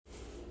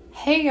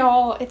Hey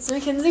y'all, it's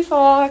MaKenzi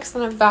Fox,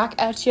 and I'm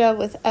back at you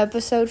with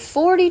episode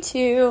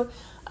 42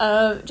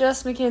 of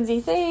Just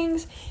MaKenzi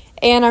Things,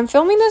 and I'm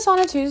filming this on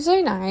a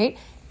Tuesday night,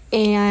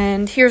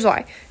 and here's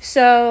why.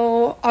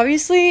 So,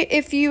 obviously,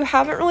 if you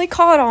haven't really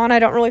caught on, I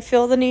don't really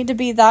feel the need to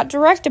be that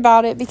direct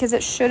about it, because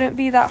it shouldn't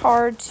be that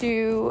hard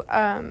to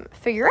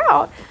figure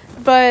out,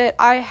 but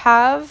I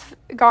have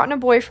gotten a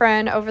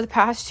boyfriend over the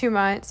past 2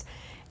 months.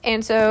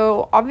 And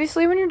so,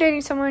 obviously, when you're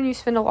dating someone, you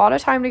spend a lot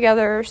of time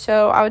together.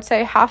 So, I would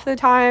say half the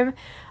time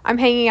I'm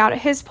hanging out at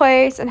his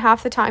place and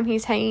half the time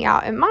he's hanging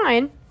out at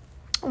mine.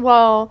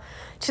 Well,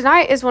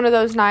 tonight is one of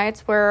those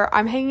nights where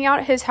I'm hanging out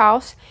at his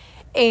house,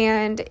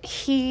 and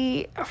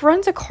he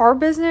runs a car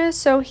business.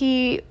 So,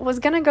 he was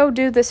going to go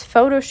do this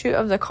photo shoot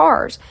of the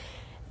cars.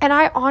 And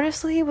I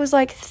honestly was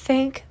like,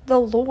 thank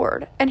the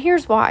Lord. And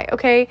here's why,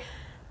 okay?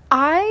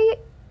 I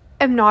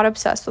am not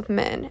obsessed with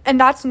men, and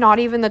that's not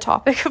even the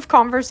topic of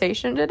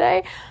conversation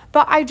today,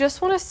 but I just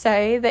want to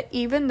say that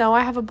even though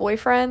I have a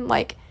boyfriend,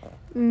 like,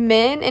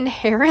 men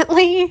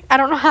inherently, I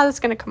don't know how this is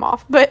going to come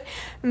off, but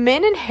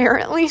men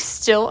inherently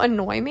still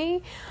annoy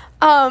me,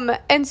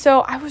 and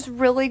so I was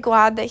really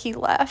glad that he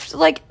left.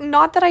 Like,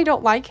 not that I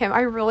don't like him,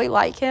 I really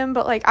like him,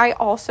 but, like, I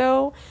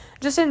also,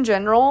 just in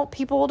general,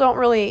 people don't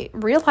really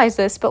realize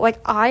this, but, like,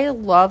 I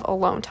love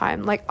alone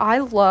time. Like, I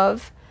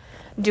love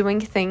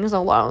doing things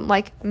alone,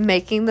 like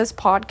making this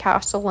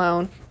podcast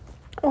alone,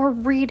 or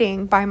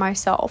reading by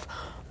myself,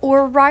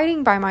 or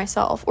writing by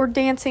myself, or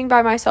dancing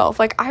by myself.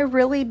 Like, I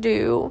really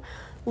do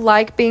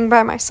like being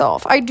by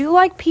myself. I do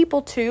like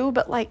people too,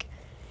 but like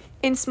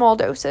in small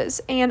doses.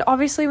 And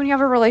obviously when you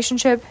have a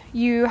relationship,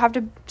 you have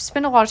to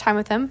spend a lot of time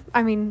with them.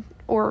 I mean,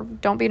 or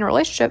don't be in a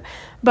relationship,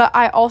 but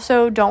I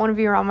also don't want to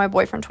be around my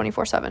boyfriend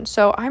 24/7.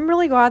 So I'm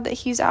really glad that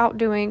he's out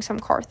doing some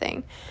car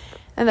thing,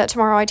 and that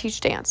tomorrow I teach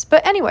dance.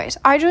 But anyways,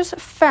 I just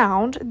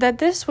found that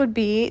this would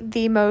be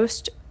the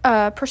most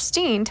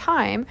pristine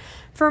time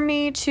for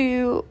me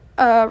to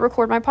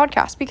record my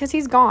podcast, because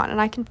he's gone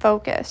and I can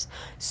focus.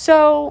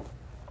 So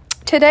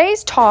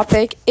today's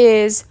topic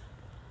is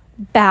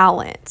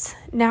balance.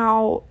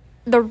 Now,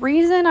 the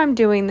reason I'm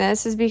doing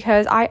this is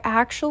because I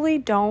actually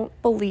don't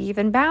believe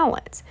in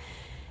balance.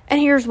 And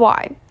here's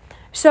why.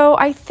 So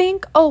I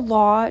think a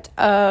lot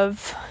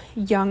of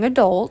young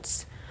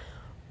adults,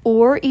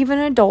 or even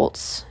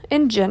adults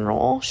in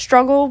general,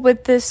 struggle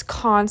with this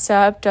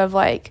concept of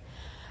like,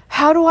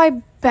 how do I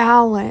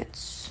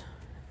balance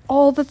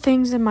all the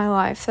things in my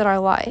life that I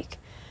like?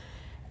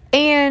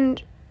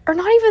 And, or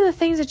not even the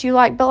things that you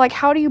like, but like,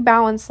 how do you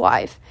balance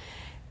life?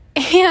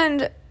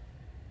 And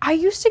I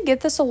used to get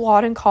this a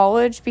lot in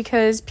college,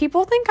 because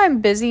people think I'm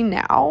busy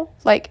now.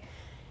 Like,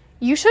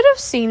 you should have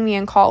seen me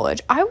in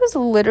college. I was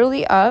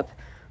literally up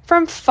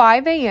from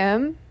 5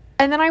 a.m.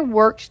 and then I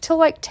worked till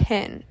like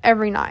 10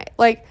 every night.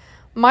 Like,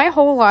 my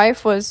whole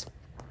life was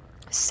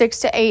 6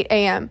 to 8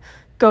 a.m.,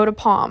 go to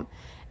Palm,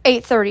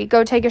 8:30,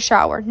 go take a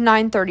shower,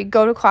 9:30,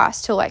 go to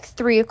class till like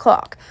 3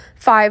 o'clock,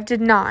 5 to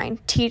 9,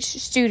 teach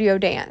studio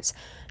dance,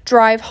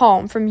 drive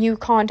home from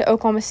Yukon to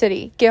Oklahoma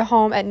City, get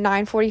home at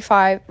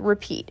 9:45,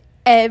 repeat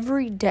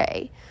every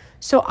day.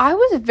 So I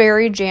was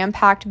very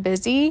jam-packed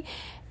busy,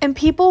 and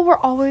people were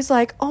always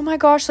like, oh my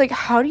gosh, like,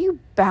 how do you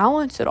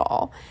balance it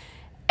all?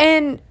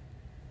 And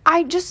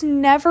I just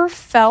never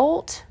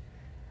felt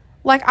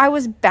like I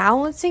was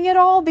balancing it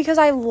all, because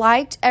I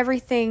liked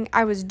everything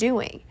I was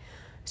doing.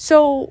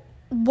 So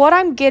what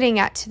I'm getting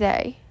at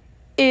today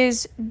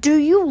is, do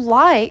you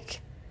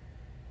like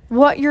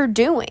what you're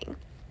doing?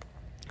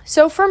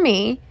 So for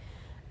me,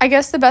 I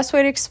guess the best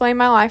way to explain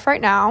my life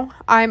right now,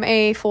 I'm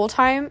a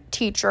full-time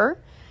teacher,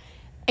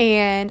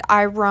 and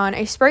I run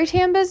a spray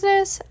tan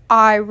business,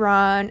 I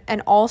run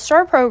an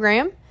all-star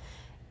program,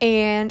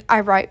 and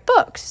I write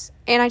books,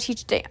 and I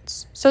teach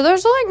dance. So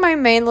those are like my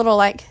main little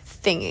like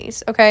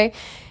thingies, okay?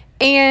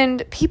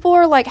 And people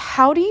are like,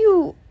 how do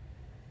you...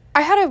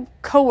 I had a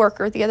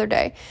coworker the other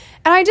day,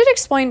 and I did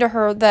explain to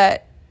her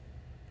that,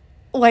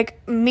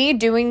 like, me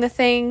doing the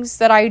things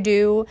that I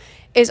do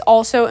is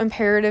also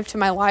imperative to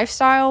my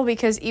lifestyle,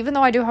 because even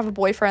though I do have a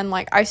boyfriend,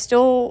 like, I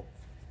still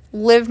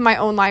live my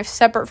own life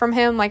separate from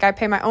him. Like, I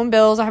pay my own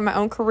bills, I have my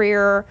own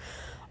career.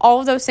 All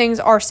of those things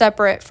are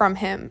separate from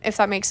him, if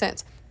that makes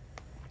sense.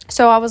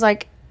 So I was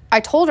like, I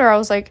told her, I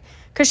was like,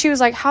 because she was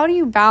like, how do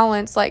you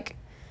balance, like,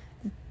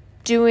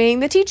 doing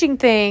the teaching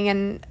thing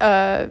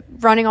and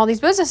running all these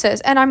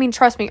businesses? And I mean,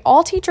 trust me,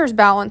 all teachers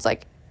balance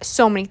like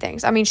so many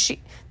things. I mean,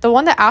 the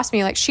one that asked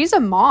me, like, she's a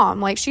mom,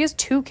 like, she has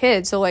 2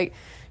 kids, so like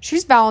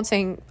she's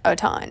balancing a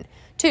ton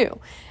too.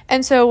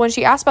 And so when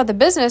she asked about the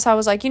business, I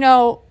was like, you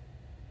know,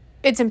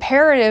 it's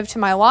imperative to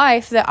my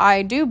life that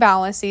I do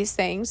balance these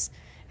things,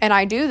 and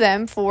I do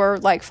them for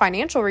like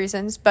financial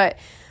reasons. But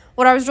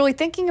what I was really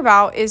thinking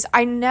about is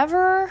I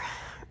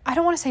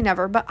don't want to say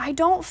never, but I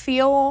don't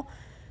feel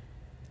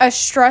as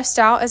stressed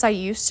out as I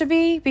used to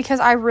be, because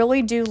I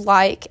really do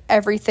like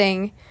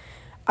everything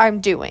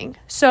I'm doing.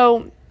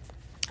 So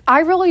I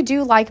really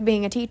do like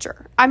being a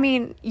teacher. I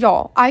mean,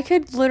 y'all, I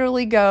could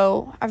literally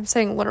go, I'm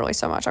saying literally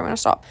so much, I'm going to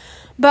stop,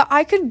 but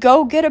I could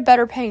go get a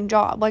better paying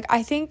job. Like,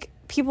 I think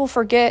people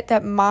forget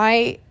that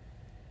my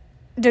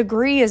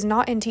degree is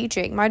not in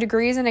teaching. My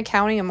degree is in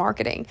accounting and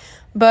marketing,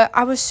 but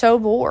I was so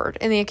bored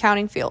in the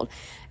accounting field.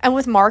 And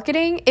with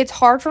marketing, it's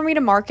hard for me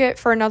to market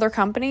for another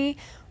company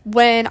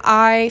when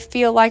I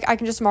feel like I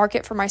can just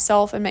market for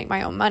myself and make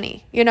my own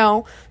money,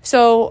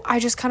 So I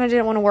just kind of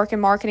didn't want to work in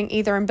marketing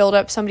either and build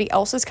up somebody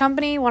else's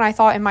company, when I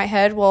thought in my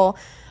head, well,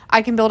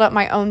 I can build up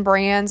my own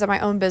brands and my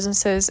own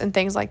businesses and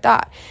things like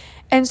that.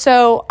 And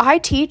so I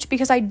teach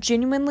because I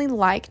genuinely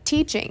like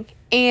teaching.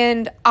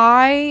 And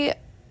I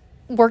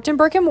worked in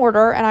brick and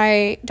mortar, and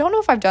I don't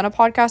know if I've done a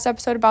podcast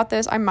episode about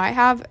this. I might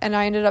have, and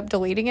I ended up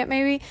deleting it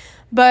maybe.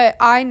 But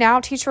I now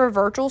teach for a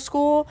virtual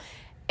school,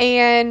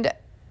 and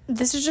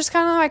this is just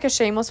kind of like a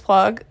shameless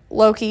plug,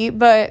 low-key,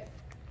 but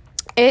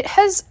it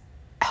has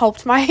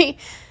helped my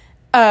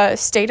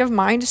state of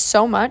mind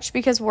so much,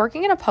 because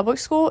working in a public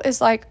school is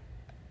like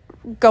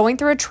going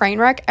through a train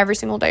wreck every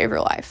single day of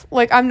your life.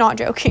 Like, I'm not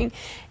joking.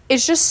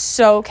 It's just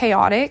so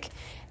chaotic.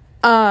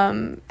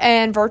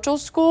 And virtual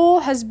school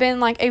has been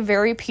like a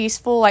very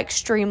peaceful, like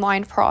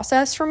streamlined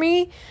process for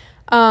me,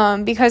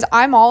 because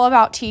I'm all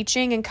about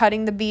teaching and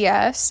cutting the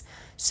BS.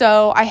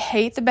 So I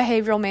hate the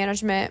behavioral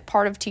management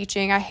part of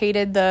teaching. I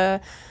hated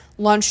the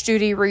lunch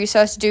duty,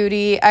 recess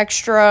duty,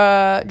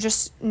 extra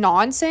just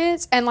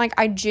nonsense. And like,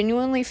 I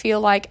genuinely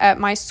feel like at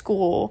my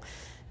school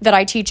that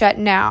I teach at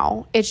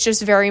now, it's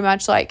just very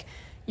much like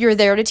you're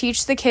there to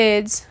teach the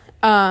kids.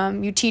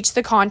 You teach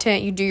the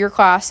content, you do your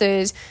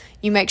classes,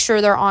 you make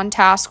sure they're on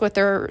task with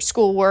their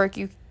schoolwork,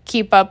 you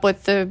keep up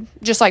with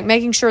just like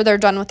making sure they're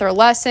done with their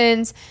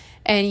lessons,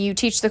 and you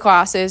teach the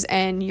classes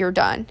and you're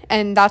done.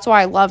 And that's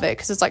why I love it,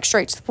 because it's like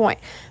straight to the point.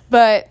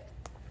 But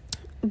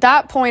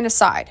that point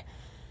aside,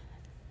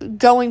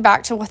 going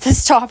back to what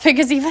this topic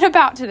is even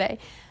about today,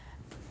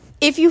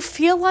 if you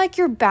feel like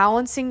you're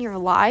balancing your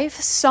life,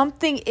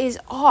 something is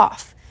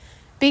off.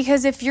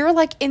 Because if you're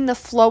like in the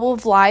flow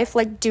of life,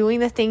 like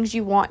doing the things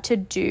you want to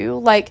do,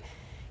 like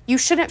you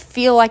shouldn't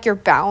feel like you're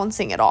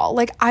balancing it all.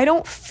 Like, I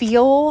don't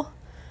feel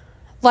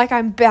like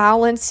I'm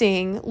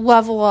balancing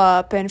Level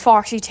Up and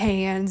Foxy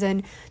Tans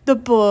and the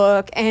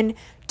book and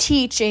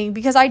teaching,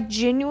 because I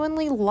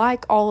genuinely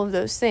like all of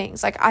those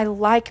things. Like, I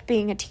like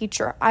being a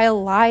teacher. I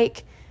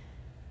like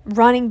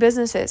running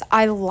businesses.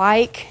 I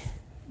like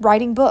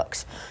writing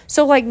books.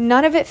 So like,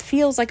 none of it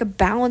feels like a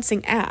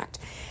balancing act.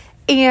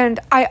 And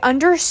I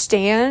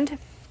understand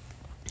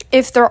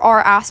if there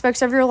are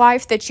aspects of your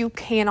life that you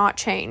cannot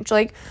change.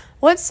 Like,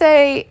 let's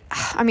say,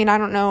 I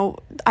don't know,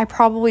 I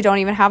probably don't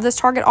even have this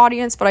target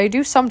audience, but I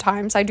do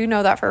sometimes. I do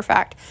know that for a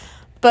fact.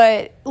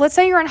 But let's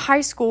say you're in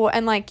high school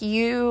and like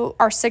you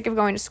are sick of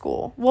going to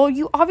school. Well,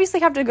 you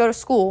obviously have to go to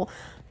school,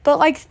 but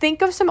like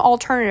think of some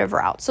alternative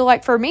routes. So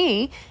like for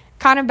me,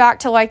 kind of back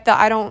to like the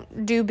I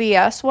don't do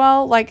BS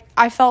well, like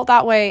I felt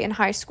that way in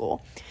high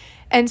school.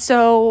 And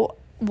so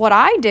what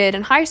I did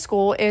in high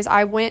school is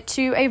I went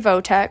to a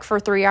VOTEC for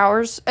 3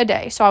 hours a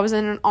day. So I was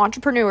in an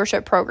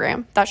entrepreneurship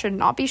program. That should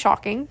not be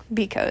shocking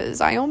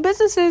because I own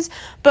businesses.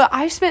 But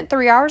I spent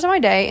 3 hours of my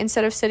day,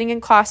 instead of sitting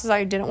in classes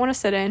I didn't want to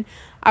sit in,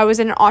 I was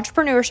in an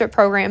entrepreneurship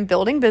program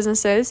building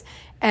businesses.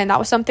 And that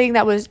was something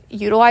that was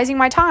utilizing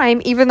my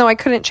time, even though I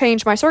couldn't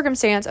change my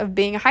circumstance of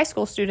being a high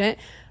school student.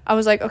 I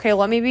was like, okay,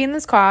 let me be in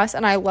this class.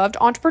 And I loved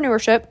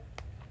entrepreneurship.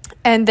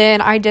 And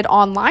then I did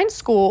online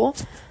school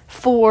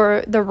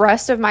for the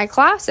rest of my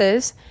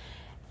classes,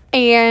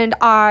 and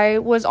I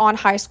was on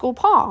high school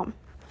pom.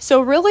 So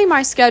really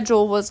my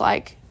schedule was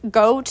like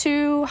go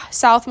to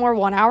Southmore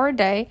 1 hour a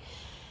day,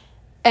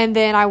 and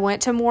then I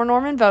went to Moore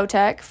Norman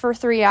VOTEC for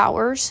 3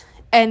 hours,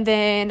 and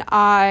then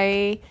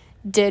I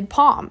did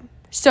pom.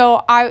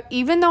 So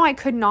even though I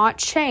could not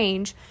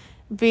change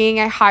being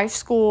a high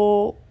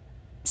school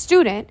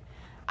student,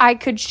 I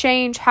could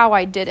change how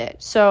I did it.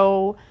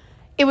 So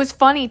it was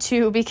funny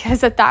too,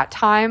 because at that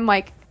time,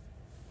 like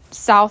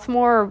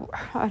Southmore,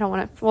 I don't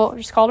want to, well,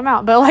 just called them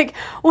out, but like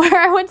where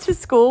I went to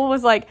school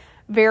was like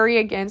very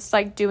against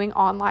like doing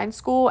online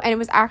school. And it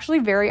was actually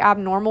very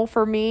abnormal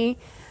for me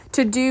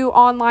to do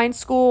online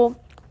school,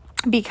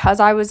 because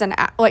I was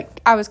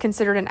I was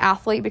considered an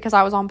athlete because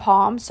I was on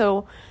pom.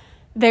 So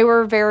they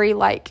were very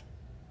like,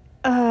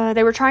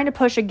 they were trying to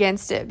push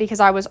against it because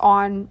I was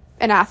on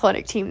an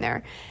athletic team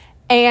there.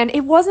 And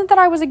it wasn't that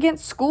I was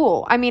against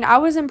school. I mean, I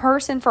was in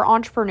person for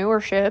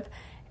entrepreneurship,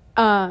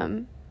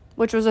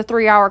 which was a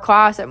 3 hour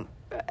class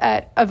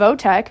at a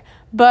VOTEC,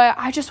 but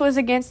I just was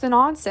against the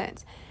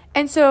nonsense.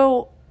 And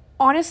so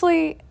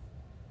honestly,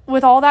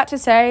 with all that to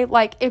say,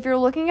 like if you're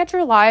looking at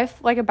your life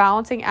like a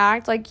balancing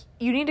act, like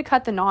you need to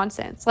cut the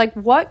nonsense. Like,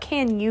 what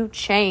can you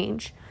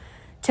change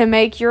to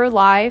make your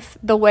life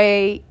the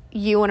way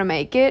you want to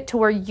make it, to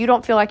where you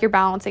don't feel like you're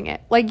balancing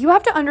it? Like, you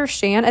have to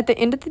understand, at the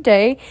end of the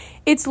day,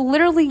 it's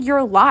literally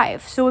your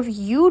life. So if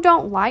you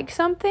don't like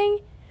something,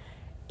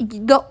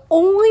 the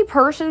only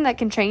person that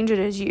can change it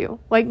is you.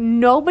 Like,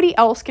 nobody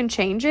else can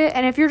change it.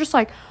 And if you're just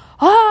like,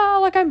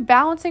 like I'm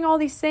balancing all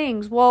these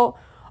things, well,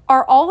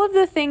 are all of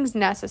the things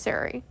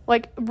necessary?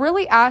 Like,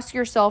 really ask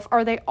yourself,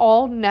 are they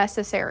all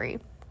necessary?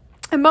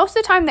 And most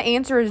of the time the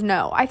answer is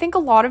no. I think a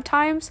lot of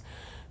times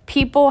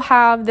people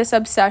have this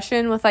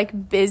obsession with,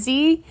 like,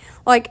 busy.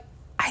 Like,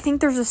 I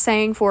think there's a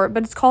saying for it,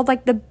 but it's called,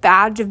 like, the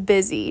badge of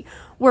busy,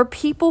 where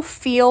people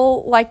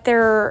feel like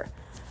they're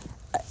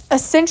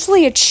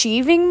essentially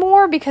achieving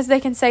more because they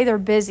can say they're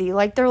busy.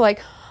 Like, they're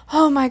like,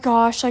 oh my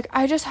gosh, like,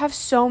 I just have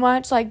so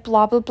much, like,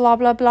 blah, blah, blah,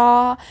 blah,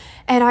 blah,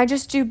 and I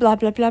just do blah,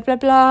 blah, blah, blah,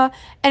 blah,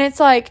 and it's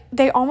like,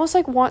 they almost,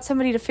 like, want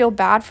somebody to feel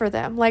bad for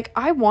them. Like,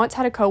 I once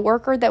had a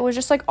coworker that was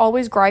just, like,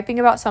 always griping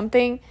about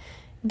something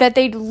that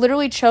they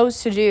literally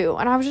chose to do,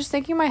 and I was just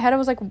thinking in my head, I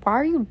was like, why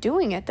are you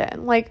doing it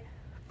then? Like,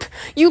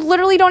 you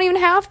literally don't even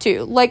have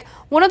to. Like,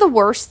 one of the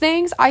worst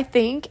things, I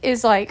think,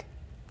 is, like,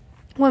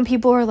 when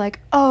people are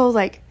like, oh,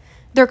 like,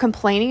 they're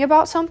complaining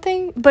about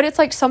something, but it's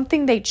like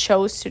something they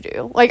chose to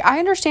do. Like, I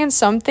understand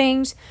some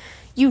things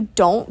you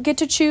don't get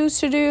to choose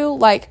to do.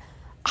 Like,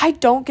 I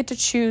don't get to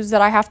choose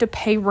that I have to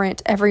pay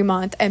rent every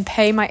month and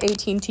pay my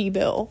AT&T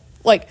bill,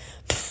 like,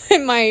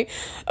 and my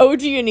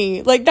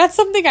OG&E. Like, that's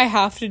something I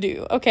have to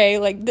do, okay?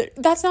 Like,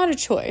 that's not a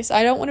choice.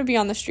 I don't want to be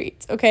on the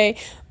streets, okay?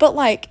 But,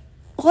 like,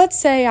 let's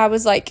say I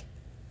was, like,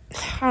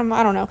 I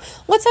don't know.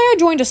 Let's say I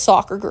joined a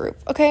soccer group,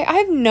 okay? I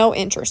have no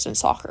interest in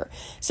soccer.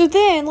 So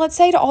then, let's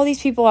say to all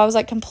these people, I was,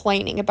 like,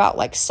 complaining about,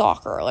 like,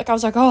 soccer. Like, I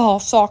was like, oh,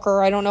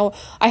 soccer, I don't know.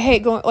 I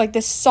hate going, like,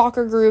 this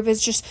soccer group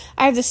is just,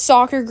 I have this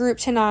soccer group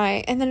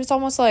tonight. And then it's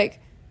almost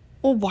like,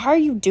 well, why are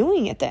you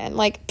doing it then?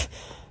 Like,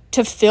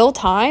 to fill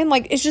time?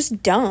 Like, it's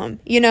just dumb,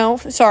 you know?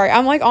 Sorry,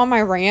 I'm, like, on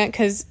my rant,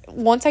 because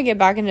once I get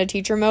back into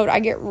teacher mode, I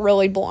get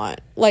really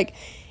blunt. Like,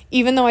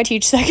 even though I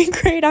teach second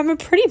grade, I'm a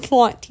pretty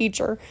blunt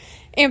teacher.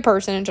 And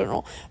person in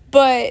general.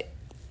 But,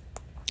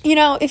 you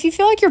know, if you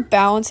feel like you're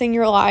balancing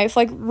your life,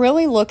 like,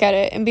 really look at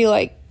it and be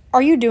like,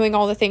 are you doing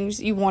all the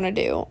things you want to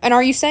do? And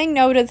are you saying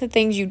no to the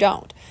things you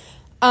don't?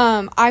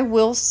 I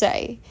will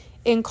say,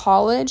 in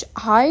college,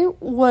 I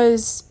would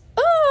say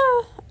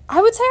I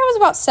was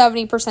about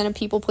 70% a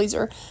people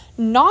pleaser.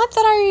 Not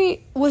that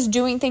I was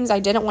doing things I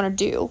didn't want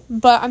to do,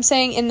 but I'm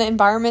saying in the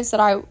environments that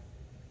I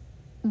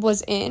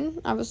was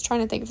in, I was trying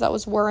to think if that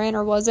was were in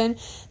or was in,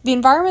 the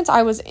environments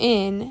I was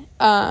in,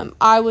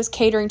 I was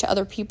catering to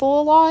other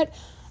people a lot.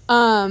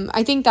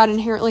 I think that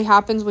inherently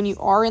happens when you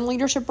are in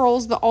leadership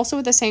roles, but also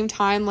at the same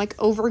time, like,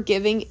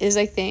 overgiving is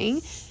a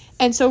thing.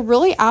 And so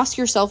really ask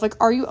yourself, like,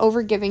 are you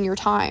overgiving your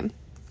time?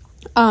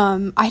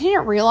 I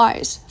didn't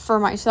realize for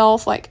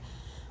myself, like,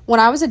 when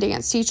I was a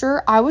dance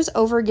teacher, I was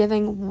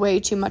overgiving way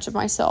too much of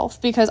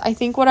myself, because I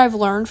think what I've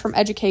learned from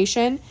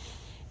education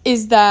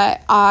is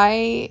that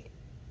I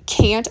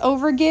can't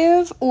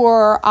overgive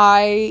or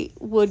I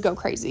would go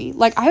crazy.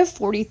 Like, I have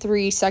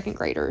 43 second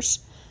graders,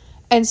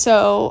 and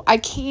so I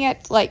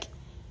can't, like,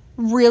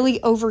 really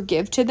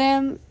overgive to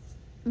them,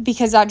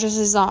 because that just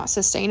is not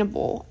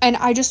sustainable. And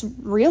I just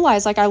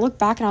realized, like, I look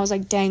back and I was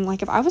like, dang,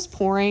 like, if I was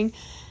pouring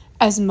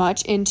as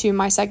much into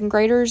my second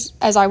graders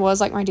as I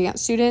was, like, my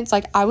dance students,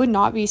 like, I would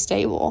not be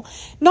stable.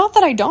 Not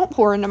that I don't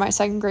pour into my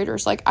second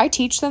graders. Like, I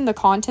teach them the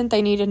content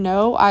they need to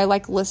know. I,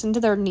 like, listen to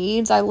their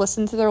needs. I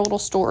listen to their little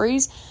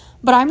stories.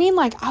 But I mean,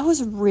 like, I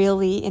was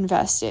really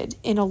invested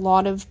in a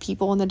lot of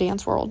people in the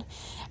dance world.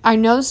 I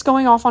know this is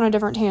going off on a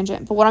different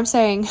tangent, but what I'm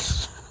saying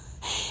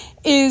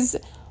is,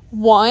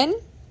 one,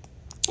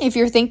 if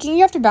you're thinking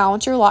you have to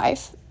balance your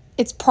life,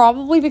 it's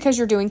probably because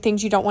you're doing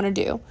things you don't want to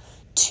do.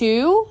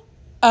 Two,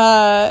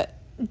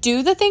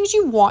 do the things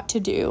you want to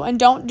do and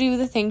don't do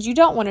the things you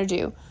don't want to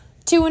do,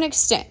 to an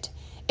extent.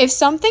 If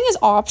something is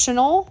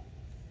optional,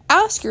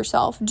 ask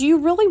yourself, do you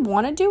really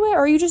want to do it,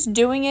 or are you just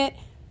doing it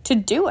to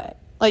do it?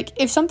 Like,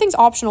 if something's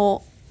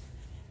optional,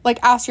 like,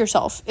 ask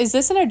yourself, is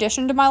this an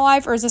addition to my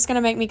life, or is this going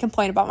to make me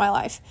complain about my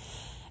life?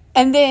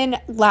 And then,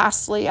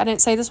 lastly, I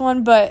didn't say this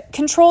one, but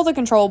control the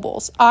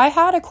controllables. I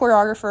had a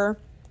choreographer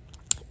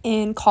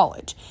in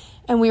college,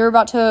 and we were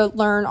about to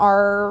learn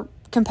our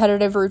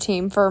competitive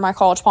routine for my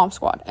college pom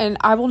squad. And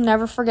I will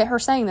never forget her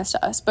saying this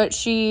to us, but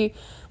we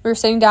were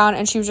sitting down,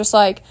 and she was just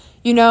like,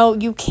 you know,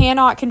 you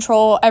cannot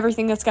control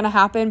everything that's going to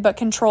happen, but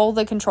control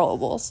the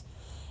controllables.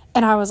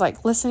 And I was,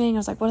 like, listening. I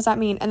was like, what does that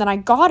mean? And then I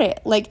got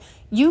it. Like,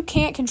 you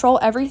can't control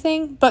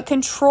everything, but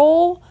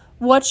control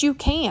what you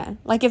can.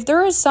 Like, if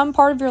there is some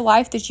part of your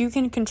life that you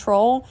can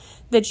control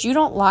that you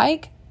don't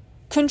like,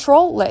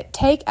 control it.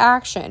 Take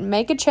action.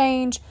 Make a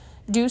change.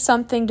 Do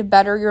something to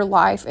better your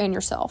life and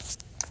yourself.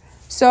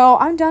 So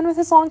I'm done with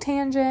this long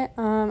tangent.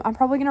 I'm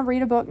probably going to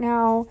read a book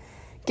now,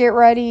 get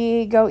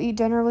ready, go eat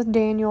dinner with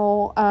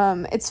Daniel.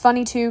 It's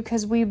funny, too,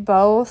 because we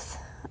both,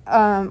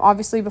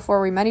 obviously before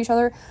we met each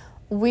other,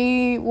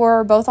 we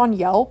were both on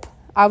Yelp.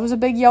 I was a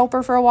big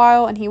Yelper for a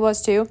while, and he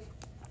was too.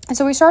 And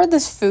so we started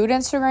this food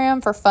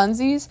Instagram for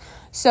funsies.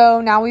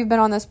 So now we've been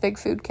on this big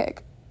food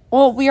kick.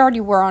 Well, we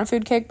already were on a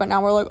food kick, but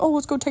now we're like, oh,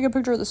 let's go take a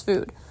picture of this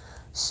food.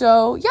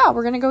 So yeah,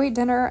 we're going to go eat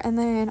dinner, and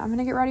then I'm going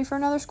to get ready for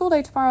another school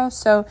day tomorrow.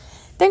 So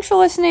thanks for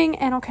listening,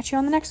 and I'll catch you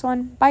on the next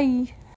one. Bye.